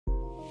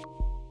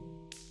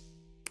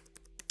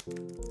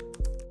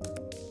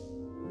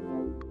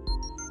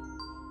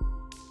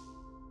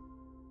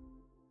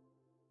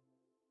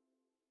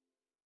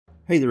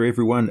Hey there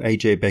everyone,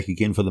 AJ back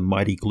again for the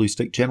Mighty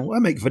Gluestick channel. I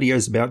make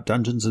videos about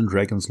Dungeons &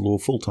 Dragons lore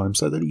full-time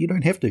so that you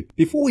don't have to.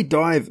 Before we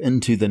dive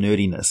into the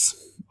nerdiness,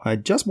 I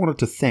just wanted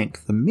to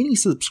thank the many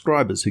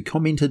subscribers who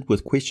commented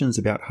with questions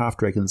about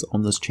Half-Dragons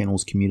on this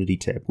channel's community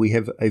tab. We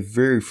have a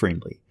very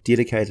friendly,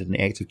 dedicated and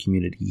active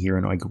community here,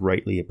 and I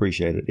greatly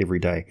appreciate it every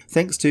day.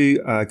 Thanks to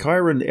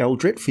Kyron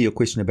Eldret for your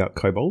question about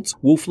kobolds,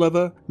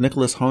 Wolflover,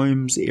 Nicholas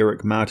Holmes,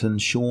 Eric Martin,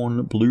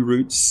 Sean, Blue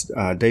Roots,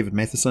 David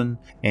Matheson,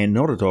 and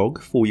Not a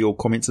Dog for your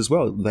comments as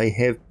well. They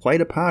have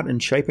played a part in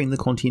shaping the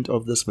content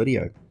of this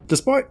video.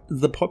 Despite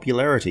the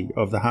popularity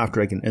of the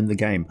Half-Dragon in the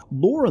game,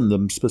 lore on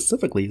them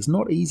specifically is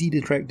not easy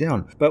to track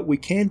down, but we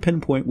can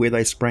pinpoint where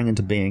they sprang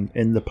into being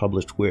in the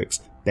published works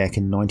back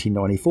in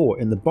 1994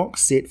 in the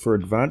box set for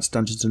Advanced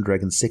Dungeons &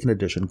 Dragons 2nd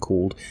edition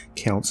called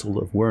Council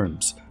of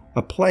Worms.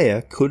 A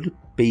player could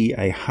be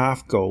a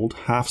half gold,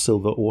 half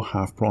silver or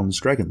half bronze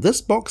dragon. This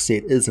box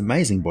set is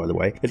amazing, by the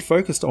way. It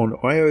focused on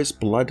Io's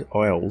Blood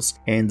Isles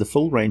and the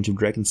full range of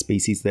dragon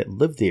species that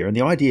live there, and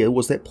the idea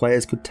was that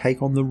players could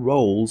take on the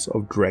roles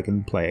of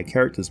dragon player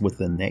characters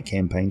within that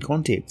campaign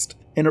context.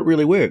 And it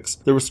really works.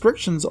 The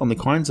restrictions on the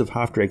kinds of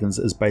half-dragons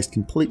is based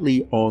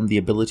completely on the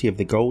ability of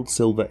the gold,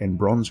 silver and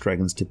bronze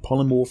dragons to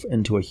polymorph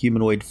into a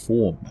humanoid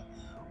form.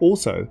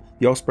 Also,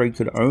 the offspring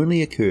could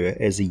only occur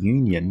as a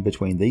union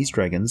between these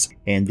dragons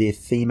and their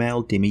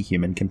female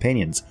demi-human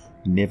companions,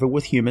 never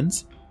with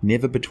humans,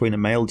 never between a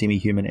male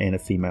demi-human and a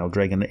female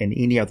dragon and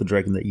any other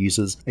dragon that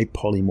uses a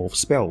polymorph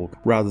spell,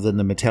 rather than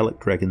the metallic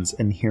dragon's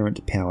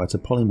inherent power to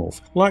polymorph.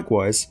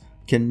 Likewise,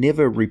 can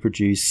never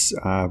reproduce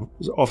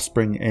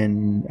offspring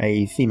in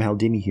a female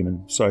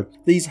demi-human. So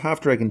these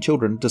half-dragon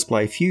children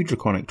display few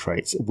draconic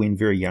traits when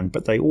very young,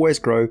 but they always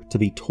grow to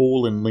be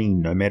tall and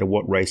lean no matter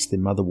what race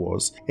their mother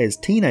was. As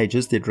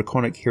teenagers, their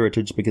draconic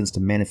heritage begins to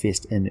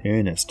manifest in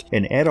earnest.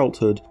 In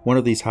adulthood, one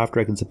of these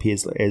half-dragons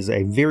appears as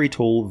a very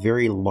tall,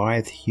 very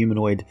lithe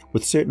humanoid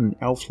with certain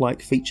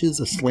elf-like features,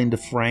 a slender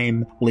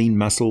frame, lean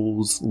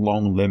muscles,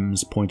 long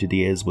limbs, pointed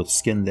ears, with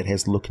skin that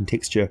has the look and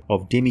texture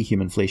of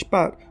demi-human flesh,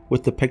 but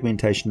with the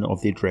pigmentation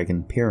of their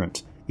dragon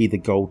parent, either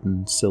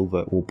golden,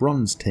 silver or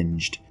bronze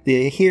tinged.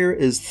 Their hair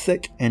is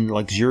thick and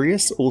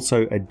luxurious,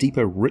 also a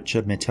deeper,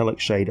 richer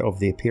metallic shade of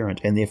their parent,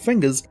 and their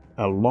fingers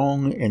are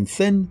long and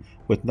thin,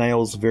 with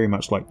nails very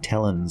much like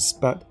talons.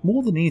 But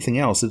more than anything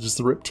else, it is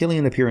the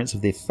reptilian appearance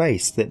of their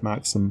face that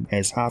marks them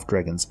as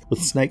half-dragons,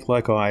 with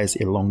snake-like eyes,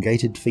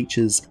 elongated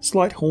features,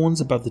 slight horns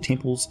above the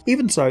temples.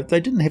 Even so, they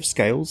didn't have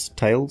scales,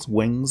 tails,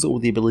 wings, or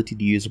the ability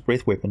to use a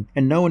breath weapon,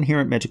 and no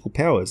inherent magical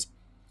powers.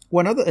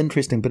 One other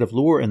interesting bit of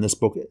lore in this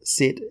book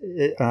set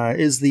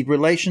is the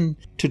relation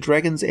to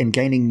dragons and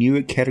gaining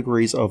new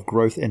categories of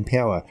growth and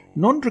power.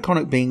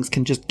 Non-draconic beings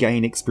can just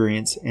gain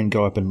experience and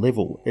go up in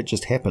level. It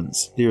just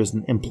happens. There is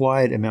an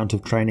implied amount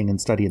of training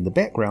and study in the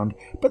background,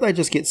 but they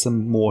just get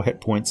some more hit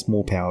points,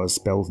 more powers,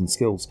 spells and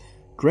skills.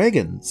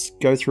 Dragons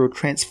go through a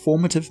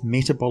transformative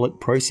metabolic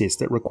process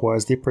that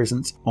requires their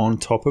presence on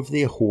top of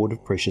their hoard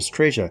of precious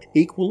treasure,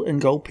 equal in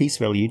gold piece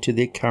value to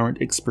their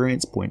current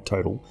experience point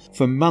total,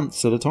 for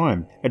months at a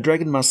time. A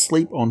dragon must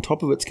sleep on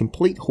top of its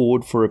complete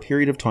hoard for a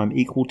period of time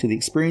equal to the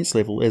experience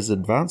level it is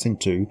advancing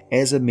to,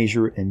 as a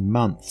measure in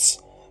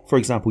months. For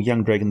example,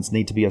 young dragons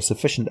need to be of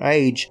sufficient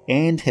age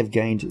and have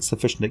gained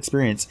sufficient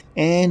experience,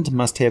 and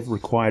must have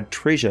required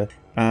treasure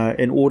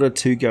in order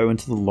to go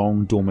into the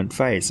long dormant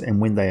phase, and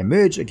when they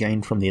emerge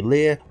again from their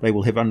lair, they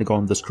will have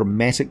undergone this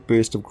dramatic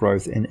burst of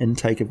growth and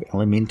intake of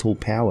elemental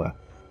power.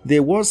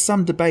 There was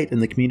some debate in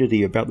the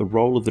community about the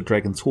role of the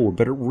Dragon's Hoard,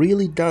 but it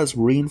really does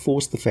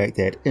reinforce the fact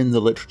that, in the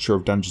literature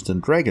of Dungeons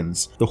 &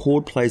 Dragons, the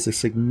Hoard plays a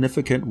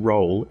significant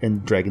role in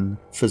dragon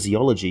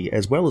physiology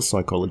as well as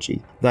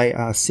psychology. They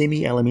are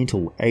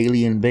semi-elemental,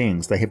 alien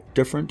beings. They have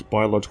different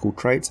biological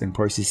traits and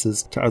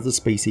processes to other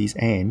species,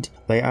 and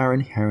they are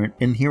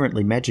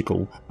inherently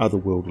magical,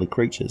 otherworldly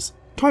creatures.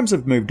 Times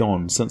have moved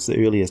on since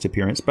the earliest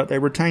appearance, but they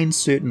retain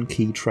certain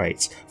key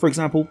traits. For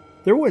example,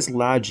 they're always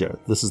larger,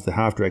 this is the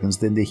half-dragons,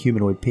 than their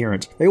humanoid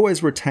parent. They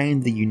always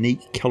retain the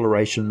unique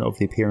coloration of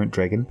their parent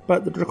dragon,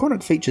 but the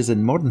draconic features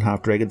in modern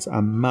half-dragons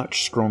are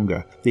much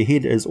stronger. Their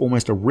head is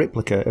almost a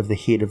replica of the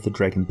head of the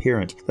dragon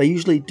parent. They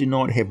usually do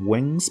not have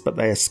wings, but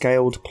they are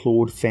scaled,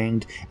 clawed,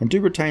 fanged, and do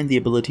retain the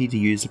ability to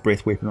use the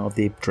breath weapon of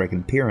their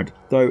dragon parent,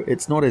 though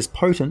it's not as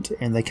potent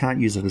and they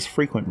can't use it as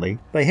frequently.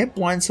 They have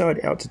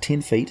blindside out to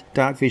 10 feet,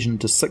 dark vision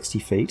to 60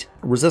 feet,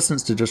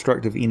 resistance to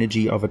destructive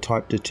energy of a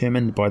type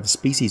determined by the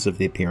species of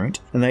their parent,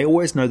 and they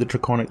always know the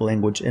draconic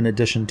language in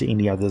addition to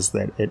any others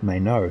that it may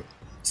know.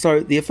 So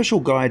the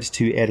official guide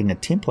to adding a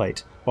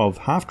template of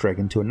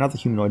half-dragon to another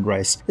humanoid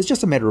race is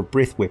just a matter of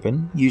breath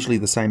weapon, usually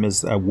the same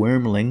as a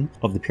wormling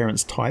of the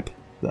parent's type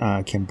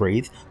can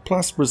breathe,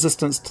 plus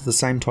resistance to the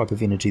same type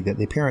of energy that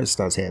their parents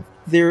does have.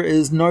 There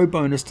is no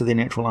bonus to their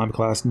natural armor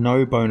class,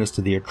 no bonus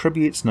to their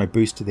attributes, no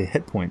boost to their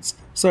hit points.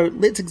 So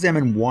let's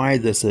examine why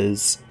this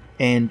is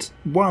And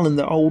while in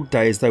the old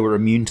days they were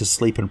immune to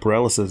sleep and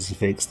paralysis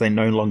effects, they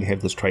no longer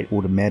have this trait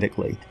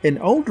automatically. In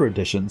older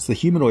editions, the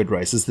humanoid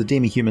races, the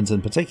demi-humans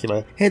in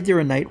particular, had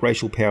their innate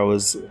racial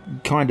powers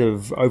kind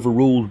of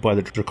overruled by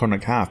the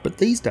draconic half, but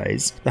these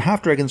days, the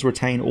half-dragons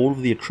retain all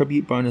of the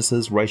attribute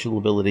bonuses, racial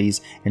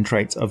abilities, and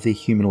traits of their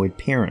humanoid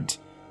parent,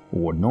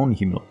 or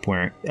non-humanoid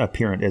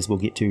parent, as we'll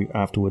get to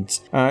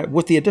afterwards,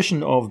 with the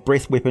addition of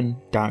breath weapon,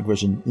 dark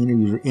vision,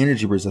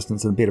 energy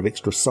resistance, and a bit of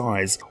extra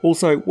size.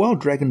 Also, while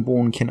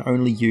Dragonborn can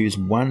only use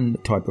one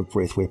type of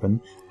breath weapon,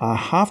 a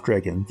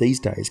half-dragon these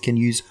days can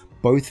use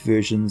both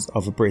versions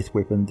of a breath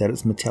weapon that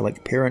its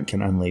metallic parent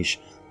can unleash.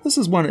 This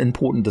is one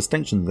important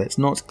distinction that's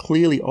not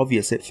clearly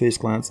obvious at first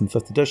glance in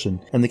 5th edition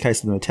in the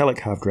case of the metallic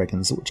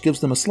half-dragons, which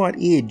gives them a slight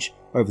edge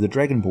over the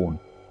Dragonborn.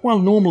 While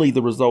normally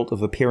the result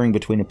of a pairing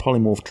between a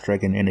polymorphed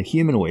dragon and a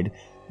humanoid,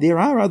 there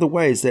are other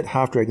ways that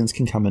half-dragons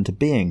can come into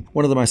being.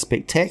 One of the most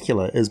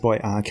spectacular is by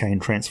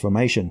arcane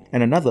transformation,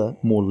 and another,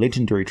 more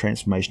legendary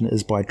transformation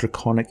is by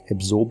draconic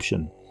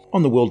absorption.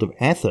 On the world of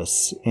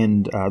Athos,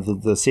 and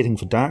the setting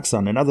for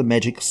Darksun, and other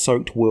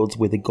magic-soaked worlds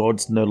where the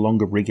gods no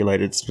longer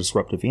regulate its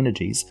disruptive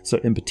energies, so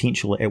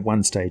impotential at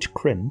one stage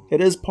Kryn,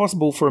 it is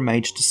possible for a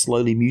mage to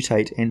slowly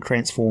mutate and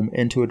transform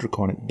into a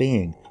draconic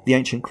being. The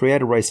ancient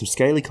creator race of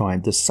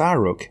Scalekind, the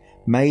Saruk,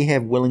 may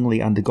have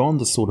willingly undergone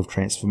this sort of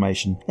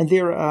transformation, and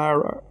there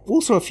are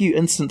also a few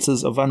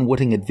instances of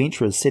unwitting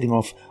adventurers setting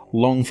off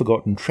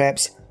long-forgotten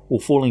traps or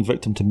falling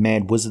victim to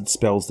mad wizard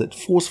spells that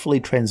forcefully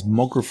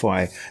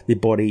transmogrify their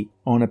body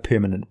on a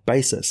permanent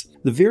basis.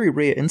 The very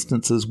rare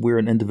instances where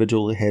an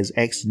individual has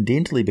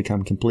accidentally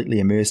become completely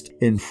immersed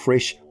in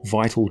fresh,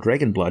 vital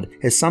dragon blood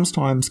has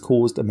sometimes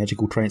caused a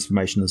magical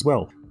transformation as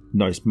well.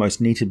 Most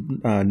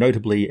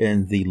notably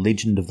in the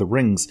Legend of the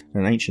Rings,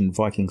 an ancient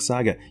Viking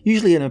saga,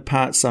 usually in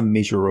impart some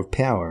measure of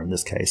power. In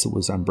this case it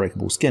was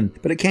unbreakable skin,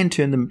 but it can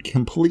turn them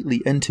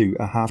completely into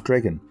a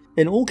half-dragon.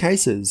 In all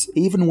cases,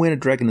 even when a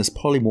dragon is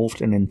polymorphed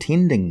and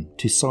intending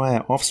to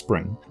sire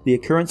offspring, the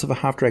occurrence of a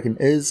half-dragon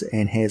is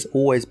and has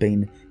always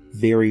been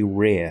very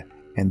rare,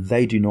 and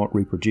they do not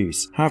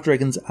reproduce.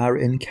 Half-dragons are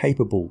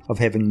incapable of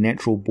having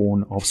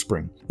natural-born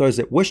offspring. Those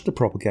that wish to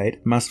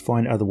propagate must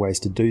find other ways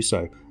to do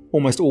so,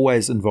 almost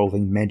always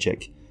involving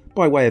magic.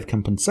 By way of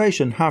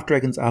compensation,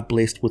 half-dragons are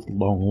blessed with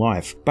long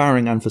life.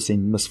 Barring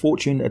unforeseen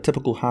misfortune, a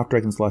typical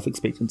half-dragon's life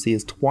expectancy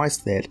is twice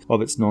that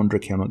of its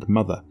non-draconic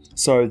mother,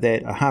 so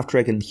that a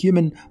half-dragon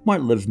human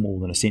might live more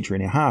than a century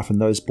and a half, and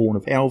those born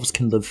of elves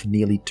can live for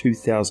nearly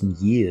 2,000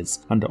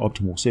 years under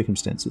optimal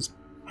circumstances.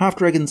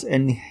 Half-dragons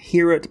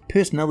inherit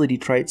personality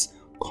traits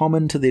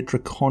common to their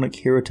draconic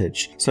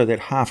heritage, so that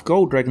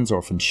half-gold dragons are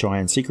often shy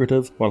and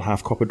secretive, while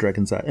half-copper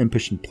dragons are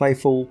impish and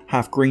playful,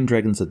 half-green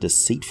dragons are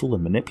deceitful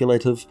and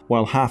manipulative,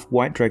 while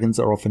half-white dragons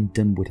are often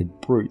dim-witted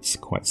brutes,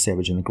 quite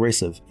savage and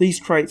aggressive. These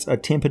traits are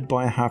tempered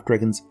by a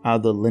half-dragon's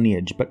other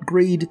lineage, but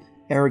greed,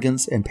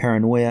 arrogance, and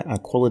paranoia are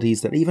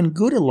qualities that even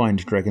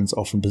good-aligned dragons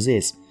often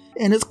possess.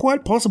 And it's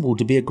quite possible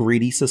to be a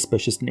greedy,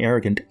 suspicious, and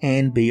arrogant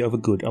and be of a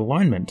good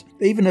alignment.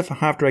 Even if a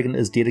half-dragon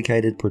is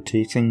dedicated,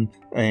 protecting,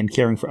 and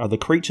caring for other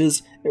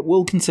creatures, it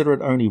will consider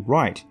it only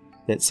right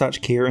that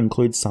such care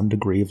includes some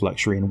degree of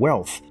luxury and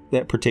wealth.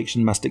 That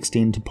protection must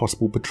extend to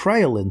possible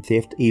betrayal and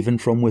theft even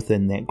from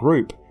within that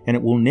group, and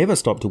it will never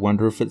stop to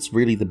wonder if it's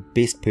really the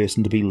best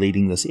person to be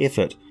leading this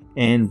effort.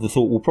 And the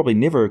thought will probably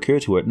never occur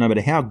to it, no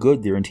matter how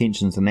good their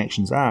intentions and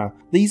actions are.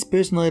 These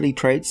personality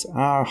traits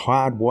are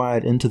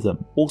hardwired into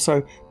them.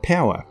 Also,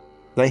 power.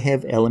 They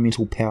have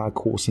elemental power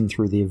coursing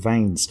through their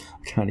veins.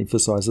 I can't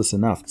emphasize this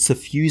enough.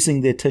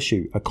 Suffusing their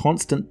tissue, a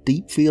constant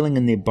deep feeling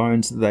in their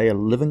bones that they are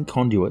living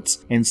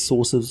conduits and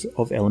sources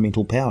of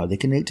elemental power. They're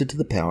connected to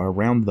the power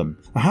around them.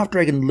 A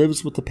half-dragon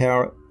lives with the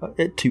power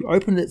to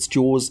open its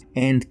jaws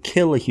and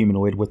kill a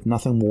humanoid with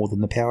nothing more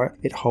than the power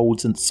it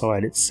holds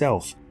inside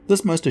itself.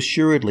 This most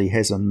assuredly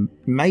has a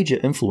major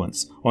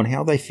influence on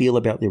how they feel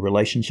about their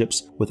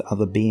relationships with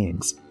other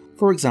beings.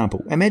 For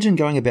example, imagine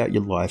going about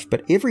your life,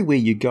 but everywhere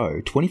you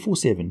go,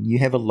 24/7, you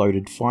have a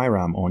loaded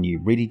firearm on you,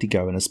 ready to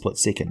go in a split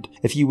second.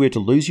 If you were to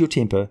lose your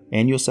temper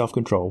and your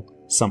self-control,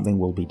 something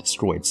will be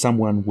destroyed,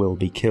 someone will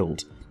be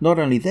killed. Not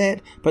only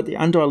that, but the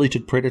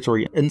undiluted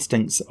predatory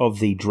instincts of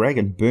the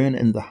dragon burn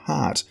in the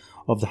heart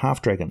of the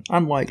half-dragon.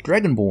 Unlike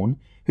Dragonborn,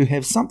 who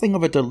have something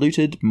of a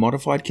diluted,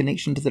 modified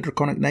connection to the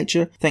draconic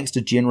nature, thanks to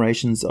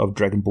generations of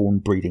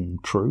Dragonborn breeding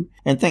true,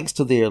 and thanks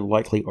to their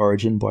likely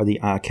origin by the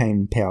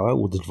arcane power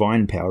or the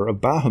divine power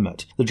of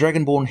Bahamut. The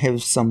Dragonborn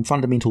have some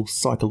fundamental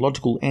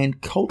psychological and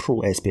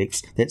cultural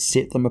aspects that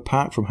set them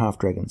apart from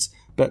half-dragons,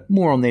 but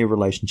more on their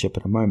relationship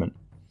in a moment.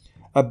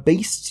 A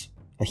beast,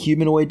 a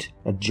humanoid,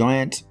 a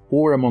giant,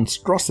 or a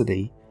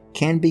monstrosity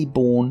can be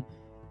born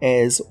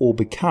as or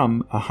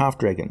become a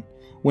half-dragon.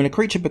 When a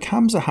creature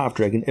becomes a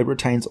half-dragon, it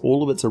retains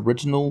all of its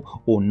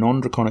original or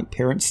non-draconic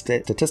parent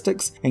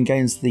statistics and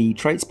gains the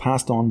traits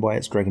passed on by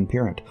its dragon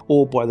parent,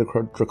 or by the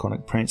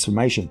draconic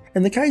transformation.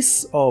 In the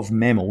case of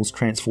mammals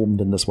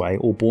transformed in this way,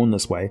 or born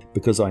this way,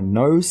 because I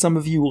know some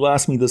of you will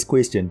ask me this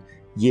question,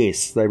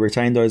 Yes, they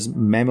retain those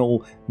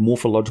mammal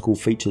morphological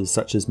features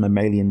such as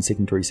mammalian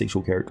secondary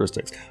sexual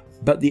characteristics,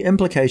 but the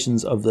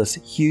implications of this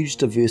huge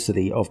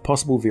diversity of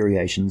possible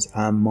variations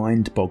are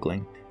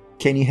mind-boggling.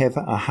 Can you have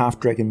a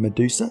half-dragon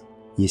Medusa?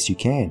 Yes, you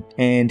can.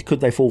 And could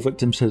they fall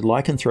victim to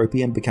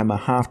lycanthropy and become a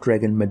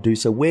half-dragon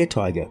Medusa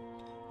were-tiger?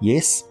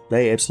 Yes,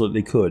 they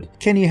absolutely could.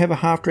 Can you have a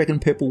half-dragon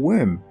purple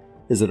worm?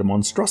 Is it a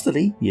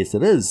monstrosity? Yes,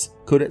 it is.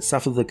 Could it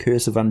suffer the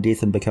curse of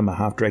undeath and become a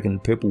half-dragon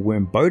purple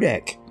worm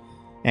Bodak?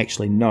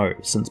 Actually, no.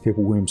 Since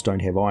purple worms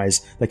don't have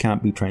eyes, they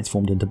can't be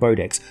transformed into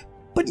Bodaks.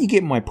 But you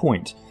get my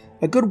point.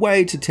 A good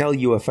way to tell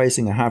you are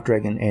facing a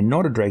half-dragon and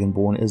not a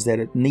Dragonborn is that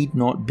it need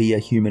not be a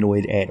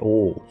humanoid at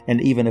all.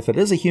 And even if it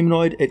is a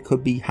humanoid, it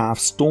could be half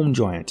storm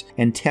giant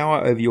and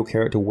tower over your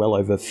character well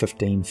over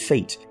 15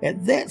 feet.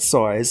 At that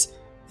size,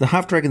 the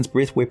half-dragon's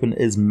breath weapon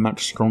is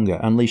much stronger,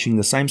 unleashing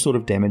the same sort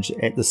of damage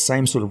at the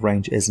same sort of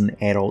range as an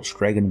adult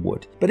dragon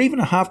would. But even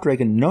a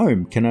half-dragon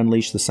gnome can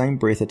unleash the same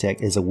breath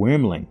attack as a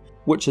wormling,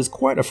 which is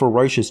quite a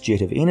ferocious jet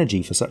of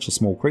energy for such a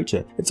small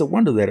creature. It's a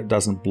wonder that it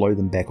doesn't blow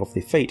them back off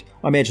their feet.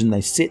 I imagine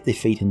they set their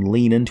feet and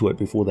lean into it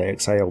before they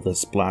exhale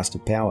this blast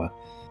of power.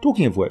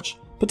 Talking of which,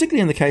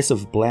 particularly in the case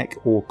of black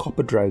or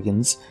copper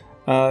dragons,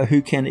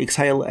 who can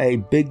exhale a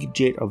big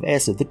jet of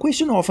acid, the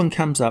question often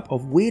comes up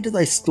of where do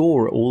they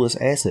store all this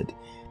acid?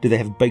 Do they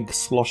have big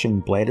sloshing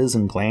bladders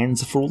and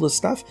glands for all this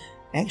stuff?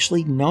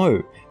 Actually,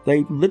 no.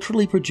 They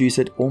literally produce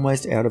it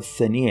almost out of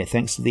thin air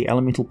thanks to the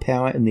elemental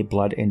power in their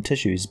blood and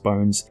tissues,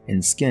 bones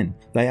and skin.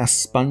 They are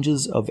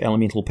sponges of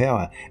elemental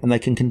power, and they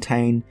can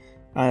contain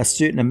a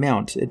certain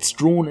amount. It's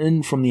drawn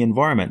in from the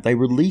environment. They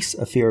release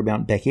a fair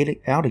amount back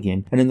out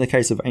again, and in the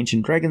case of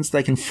ancient dragons,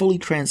 they can fully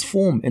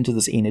transform into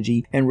this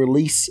energy and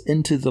release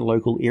into the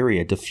local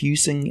area,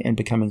 diffusing and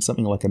becoming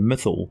something like a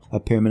mythal, a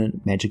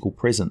permanent magical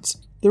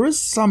presence. There is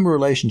some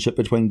relationship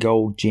between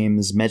gold,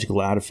 gems,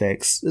 magical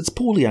artifacts. It's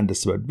poorly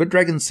understood, but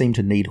dragons seem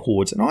to need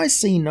hoards, and I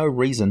see no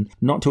reason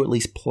not to at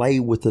least play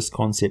with this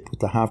concept with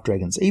the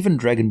half-dragons. Even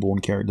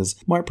Dragonborn characters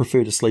might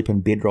prefer to sleep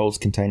in bedrolls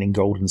containing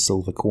gold and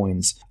silver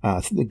coins,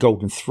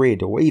 golden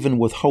thread, or even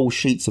with whole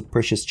sheets of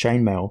precious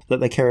chainmail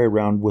that they carry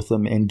around with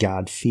them and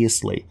guard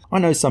fiercely. I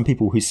know some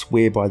people who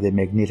swear by their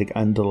magnetic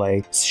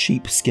underlay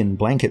sheepskin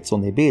blankets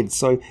on their beds,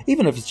 so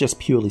even if it's just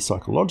purely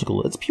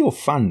psychological, it's pure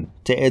fun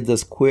to add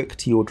this quirk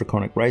to your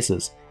draconic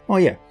races. Oh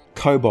yeah,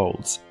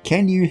 kobolds.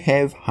 Can you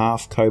have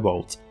half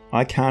kobolds?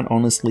 I can't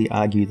honestly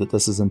argue that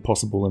this is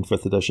impossible in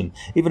 5th edition,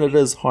 even it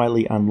is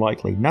highly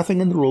unlikely.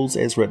 Nothing in the rules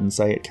as written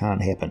say it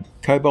can't happen.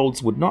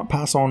 Kobolds would not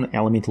pass on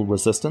elemental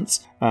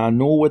resistance,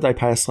 nor would they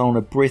pass on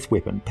a breath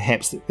weapon.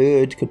 Perhaps the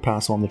Erd could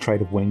pass on the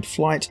trait of winged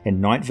flight, and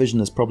night vision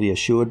is probably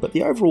assured, but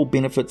the overall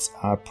benefits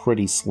are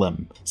pretty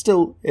slim.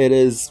 Still, it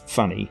is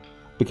funny,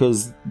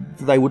 because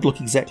they would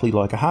look exactly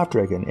like a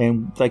half-dragon,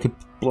 and they could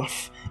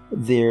bluff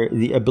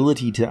the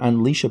ability to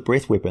unleash a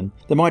breath weapon.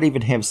 They might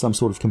even have some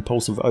sort of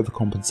compulsive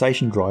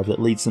overcompensation drive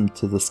that leads them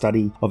to the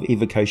study of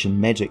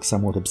evocation magic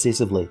somewhat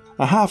obsessively.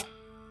 A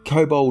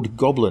half-kobold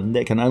goblin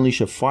that can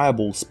unleash a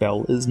fireball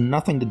spell is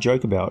nothing to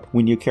joke about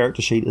when your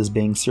character sheet is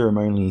being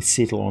ceremonially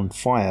set on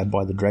fire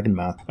by the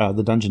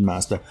dungeon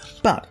master,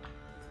 but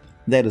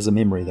that is a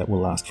memory that will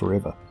last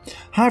forever.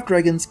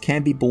 Half-dragons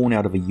can be born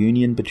out of a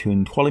union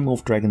between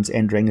polymorphed dragons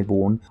and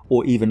Dragonborn,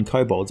 or even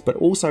kobolds, but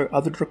also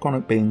other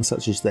draconic beings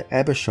such as the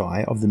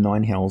Abishai of the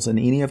Nine Hells and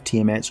any of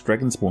Tiamat's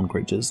dragonspawn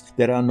creatures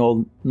that are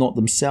not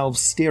themselves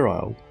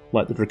sterile,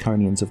 like the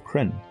draconians of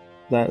Kryn.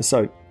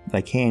 So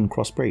they can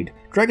crossbreed.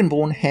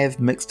 Dragonborn have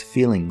mixed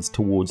feelings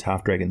towards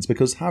half-dragons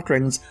because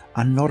half-dragons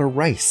are not a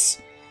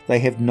race. They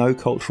have no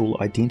cultural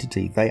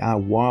identity. They are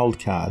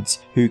wildcards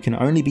who can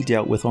only be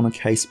dealt with on a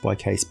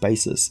case-by-case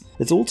basis.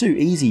 It's all too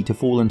easy to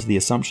fall into the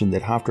assumption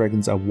that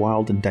half-dragons are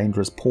wild and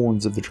dangerous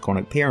pawns of the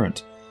draconic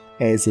parent,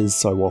 as is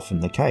so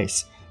often the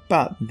case.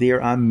 But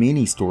there are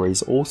many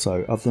stories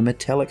also of the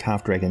metallic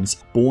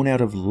half-dragons born out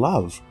of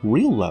love,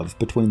 real love,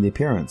 between their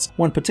parents.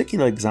 One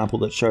particular example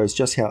that shows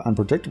just how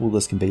unpredictable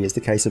this can be is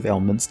the case of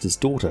Elminster's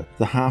daughter,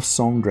 the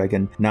half-song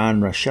dragon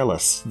Nan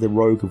Rashelis, the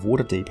rogue of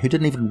Waterdeep, who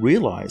didn't even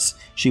realise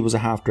she was a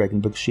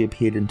half-dragon because she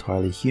appeared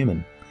entirely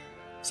human.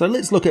 So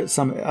let's look at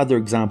some other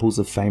examples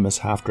of famous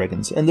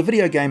half-dragons. In the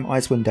video game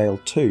Icewind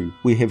Dale 2,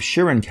 we have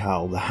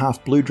Shirankal, the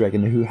half-blue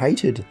dragon who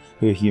hated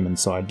her human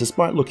side,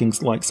 despite looking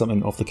like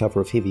something off the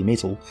cover of Heavy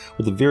Metal,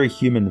 with a very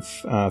human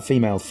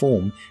female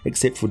form,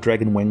 except for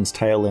dragon wings,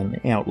 tail and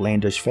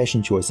outlandish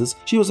fashion choices.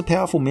 She was a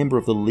powerful member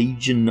of the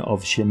Legion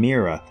of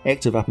Chimera,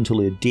 active up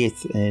until her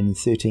death in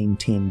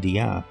 1310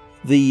 DR.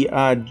 The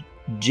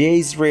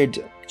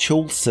Jezred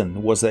Chulson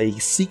was a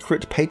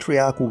secret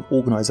patriarchal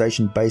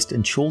organisation based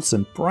in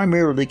Chulson,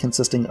 primarily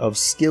consisting of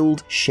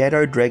skilled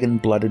shadow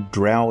dragon-blooded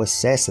drow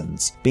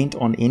assassins bent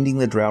on ending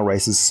the drow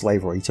race's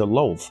slavery to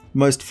Lolth.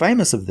 Most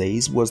famous of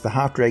these was the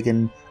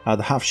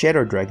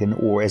half-shadow dragon,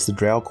 or as the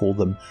drow called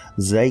them,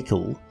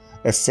 Zakel,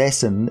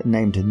 assassin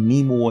named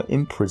Nemor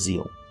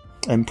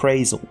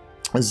Imprazel.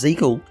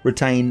 Ezekiel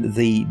retained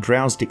the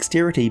Drow's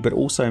dexterity, but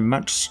also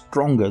much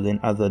stronger than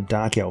other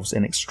Dark Elves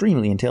and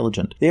extremely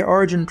intelligent. Their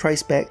origin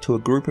traced back to a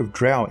group of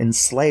Drow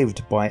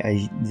enslaved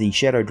by the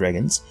Shadow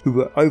Dragons, who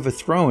were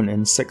overthrown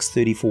in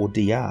 634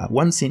 DR.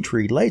 1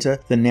 century later,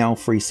 the now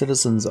free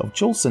citizens of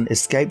Chulsyn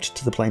escaped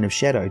to the Plane of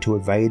Shadow to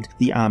evade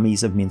the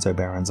armies of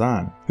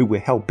Menzoberranzan, who were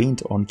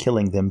hell-bent on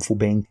killing them for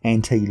being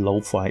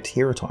anti-Lolthite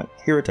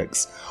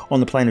heretics. On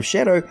the Plane of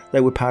Shadow,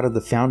 they were part of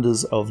the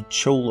founders of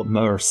Chul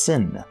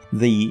Mersin.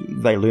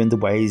 They learned the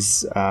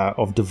ways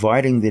of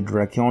dividing their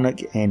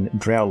draconic and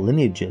drow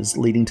lineages,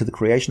 leading to the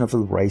creation of the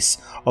race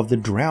of the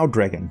Drow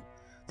Dragon.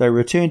 They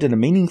returned in a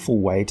meaningful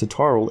way to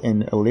Tyrell in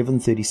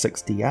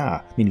 1136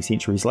 DR, many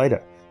centuries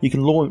later. You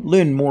can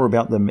learn more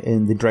about them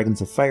in The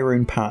Dragons of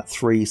Faerun Part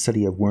 3,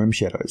 City of Worm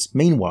Shadows.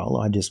 Meanwhile,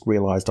 I just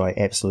realised I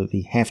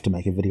absolutely have to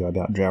make a video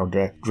about Drow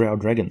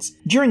Dragons.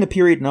 During a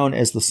period known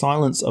as the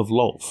Silence of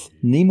Lolth,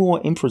 Nemor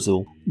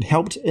Emphrazil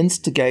helped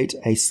instigate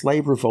a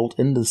slave revolt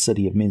in the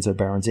city of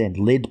Menzoberranzan,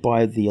 led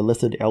by the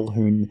illithid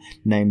Elhun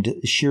named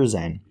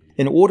Shirzan,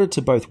 in order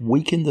to both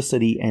weaken the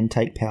city and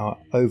take power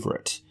over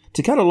it.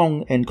 To cut a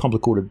long and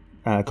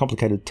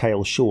complicated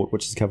tale short,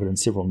 which is covered in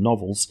several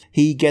novels,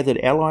 he gathered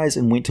allies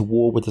and went to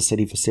war with the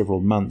city for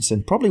several months,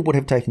 and probably would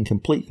have taken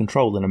complete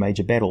control in a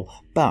major battle,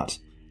 but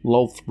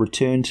Lolth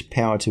returned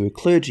power to a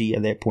clergy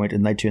at that point,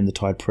 and they turned the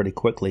tide pretty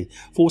quickly,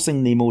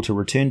 forcing Nemor to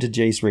return to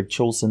Jezred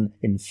Chulsyn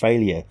in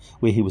failure,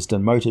 where he was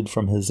demoted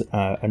from his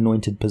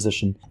anointed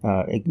position,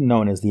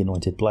 known as the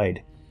Anointed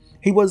Blade.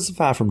 He was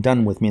far from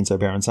done with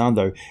Menzoberranzan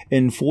though.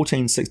 In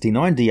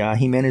 1469 DR,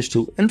 he managed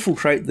to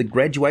infiltrate the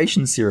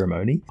graduation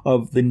ceremony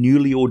of the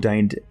newly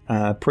ordained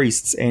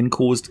priests and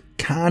caused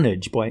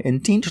carnage by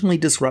intentionally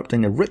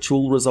disrupting a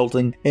ritual,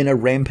 resulting in a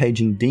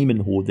rampaging demon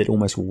horde that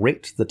almost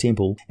wrecked the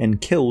temple and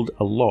killed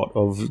a lot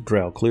of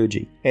Drow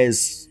clergy.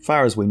 As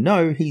far as we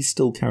know, he's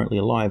still currently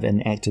alive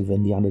and active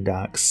in the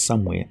Underdark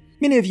somewhere.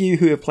 Many of you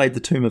who have played the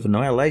Tomb of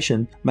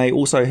Annihilation may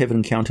also have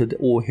encountered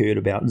or heard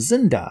about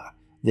Zindar,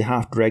 the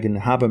half-dragon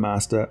harbour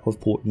master of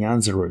Port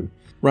Nyanzaru.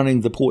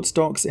 Running the port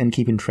stocks and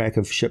keeping track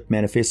of ship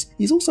manifests,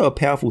 he's also a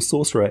powerful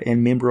sorcerer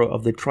and member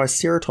of the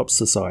Triceratops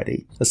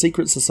Society, a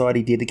secret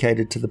society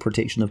dedicated to the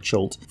protection of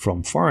Chult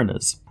from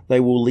foreigners. They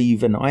will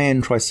leave an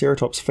iron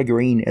Triceratops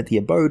figurine at the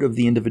abode of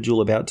the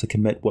individual about to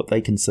commit what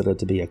they consider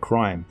to be a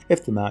crime.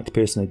 If the marked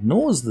person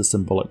ignores the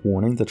symbolic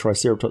warning, the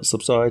Triceratops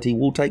Society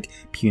will take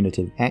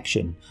punitive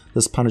action.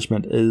 This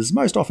punishment is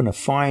most often a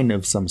fine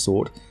of some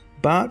sort,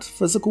 but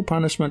physical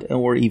punishment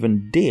or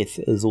even death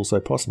is also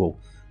possible.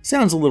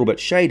 Sounds a little bit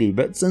shady,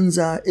 but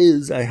Zinzar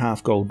is a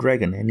half-gold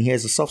dragon and he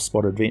has a soft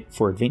spot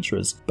for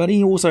adventurers, but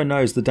he also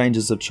knows the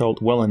dangers of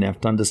Chult well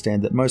enough to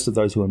understand that most of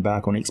those who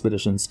embark on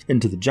expeditions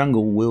into the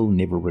jungle will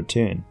never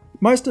return.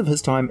 Most of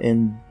his time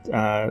in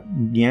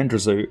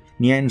Nyanzaru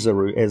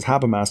as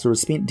harbour master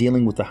is spent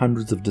dealing with the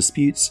hundreds of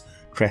disputes,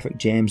 traffic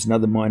jams and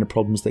other minor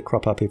problems that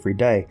crop up every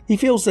day. He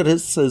feels that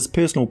it's his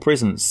personal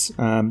presence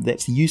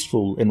that's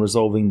useful in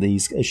resolving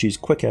these issues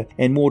quicker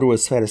and more to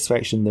his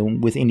satisfaction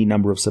than with any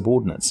number of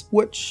subordinates,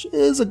 which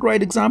is a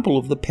great example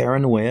of the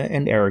paranoia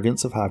and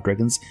arrogance of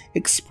half-dragons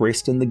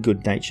expressed in the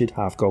good-natured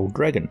half-gold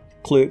dragon.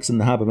 Clerks in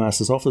the harbour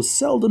master's office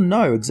seldom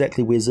know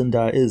exactly where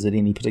Zindar is at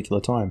any particular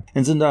time,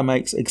 and Zindar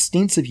makes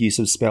extensive use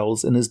of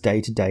spells in his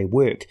day-to-day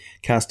work,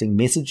 casting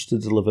message to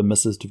deliver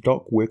missives to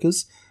dock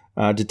workers,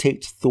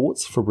 detect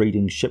thoughts for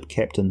reading ship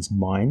captains'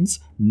 minds,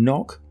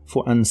 knock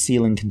for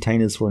unsealing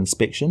containers for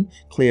inspection,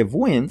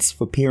 clairvoyance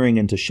for peering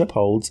into ship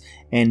holds,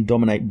 and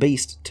dominate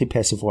beast to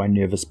pacify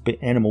nervous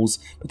animals,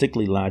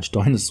 particularly large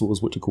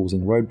dinosaurs which are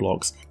causing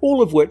roadblocks, all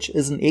of which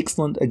is an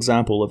excellent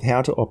example of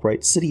how to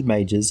operate city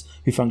mages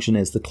who function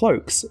as the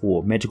cloaks,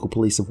 or magical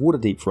police of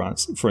Waterdeep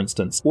for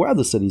instance, or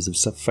other cities of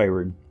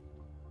Faerun.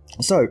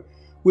 So,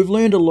 we've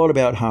learned a lot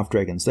about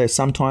half-dragons. They're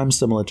sometimes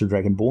similar to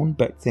Dragonborn,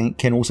 but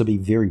can also be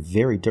very,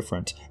 very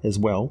different as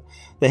well.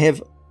 They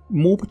have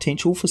more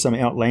potential for some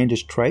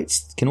outlandish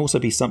traits, can also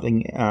be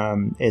something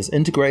as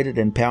integrated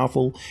and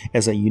powerful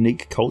as a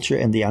unique culture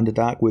and the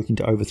Underdark working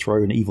to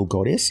overthrow an evil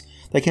goddess.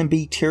 They can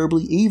be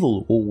terribly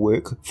evil or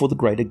work for the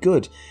greater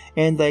good,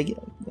 and they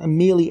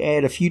merely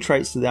add a few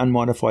traits to the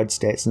unmodified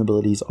stats and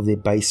abilities of their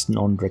base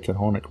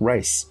non-draconic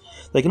race.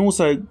 They can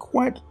also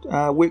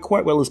work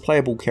quite well as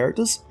playable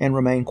characters and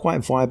remain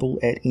quite viable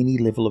at any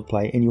level of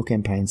play in your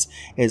campaigns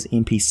as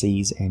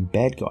NPCs and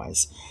bad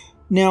guys.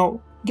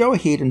 Now, go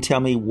ahead and tell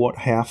me what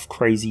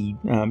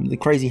the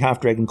crazy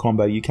half-dragon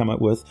combo you come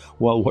up with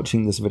while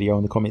watching this video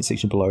in the comment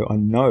section below. I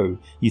know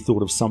you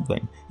thought of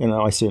something, and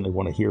I certainly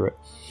want to hear it.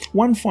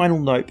 One final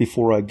note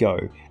before I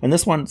go, and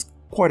this one's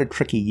quite a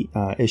tricky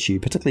issue,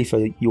 particularly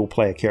for your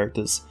player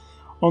characters.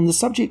 On the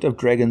subject of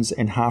dragons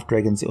and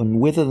half-dragons and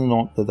whether or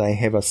not that they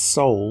have a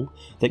soul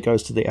that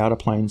goes to the outer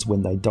planes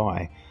when they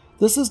die.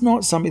 This is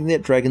not something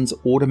that dragons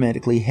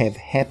automatically have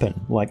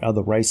happen like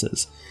other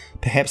races.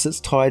 Perhaps it's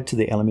tied to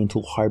their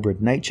elemental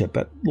hybrid nature,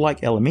 but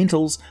like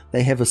elementals,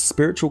 they have a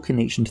spiritual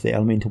connection to the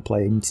elemental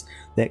planes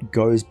that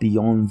goes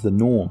beyond the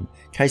norm.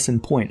 Case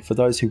in point, for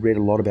those who read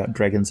a lot about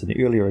dragons in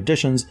earlier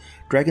editions,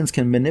 dragons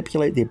can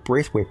manipulate their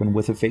breath weapon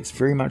with effects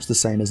very much the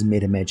same as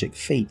metamagic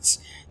feats.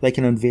 They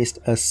can invest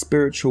a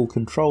spiritual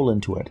control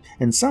into it.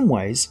 In some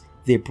ways,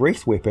 their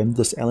breath weapon,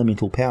 this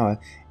elemental power,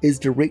 is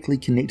directly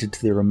connected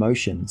to their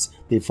emotions,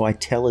 their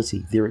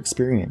vitality, their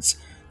experience.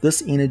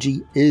 This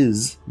energy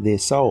is their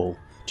soul.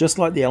 Just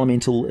like the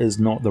elemental is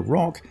not the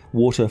rock,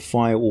 water,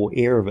 fire or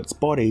air of its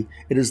body,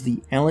 it is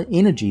the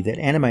energy that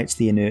animates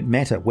the inert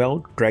matter.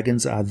 Well,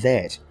 dragons are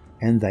that,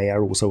 and they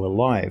are also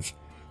alive.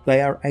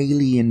 They are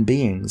alien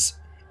beings,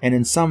 and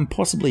in some,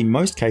 possibly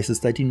most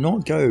cases, they do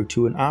not go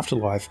to an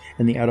afterlife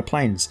in the outer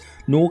planes,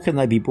 nor can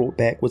they be brought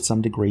back with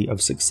some degree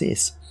of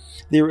success.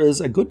 There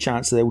is a good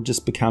chance they will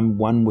just become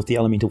one with the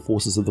elemental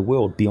forces of the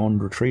world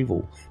beyond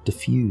retrieval,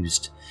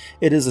 diffused.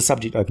 It is a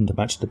subject open to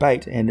much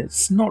debate, and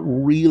it's not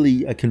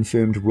really a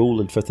confirmed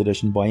rule in 5th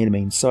edition by any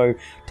means, so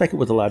take it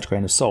with a large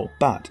grain of salt,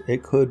 but I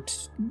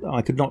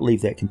could not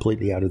leave that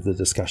completely out of the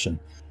discussion.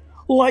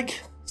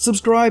 Like,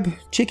 subscribe,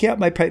 check out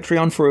my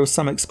Patreon for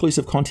some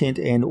exclusive content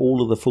and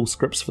all of the full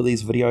scripts for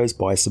these videos,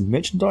 buy some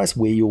merchandise,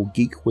 wear your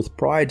geek with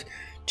pride,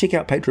 check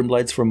out Patron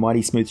Blades for a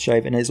mighty smooth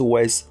shave, and as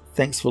always,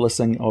 thanks for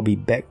listening. I'll be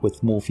back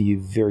with more for you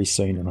very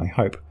soon, and I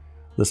hope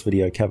this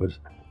video covered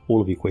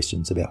all of your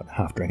questions about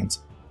half dragons.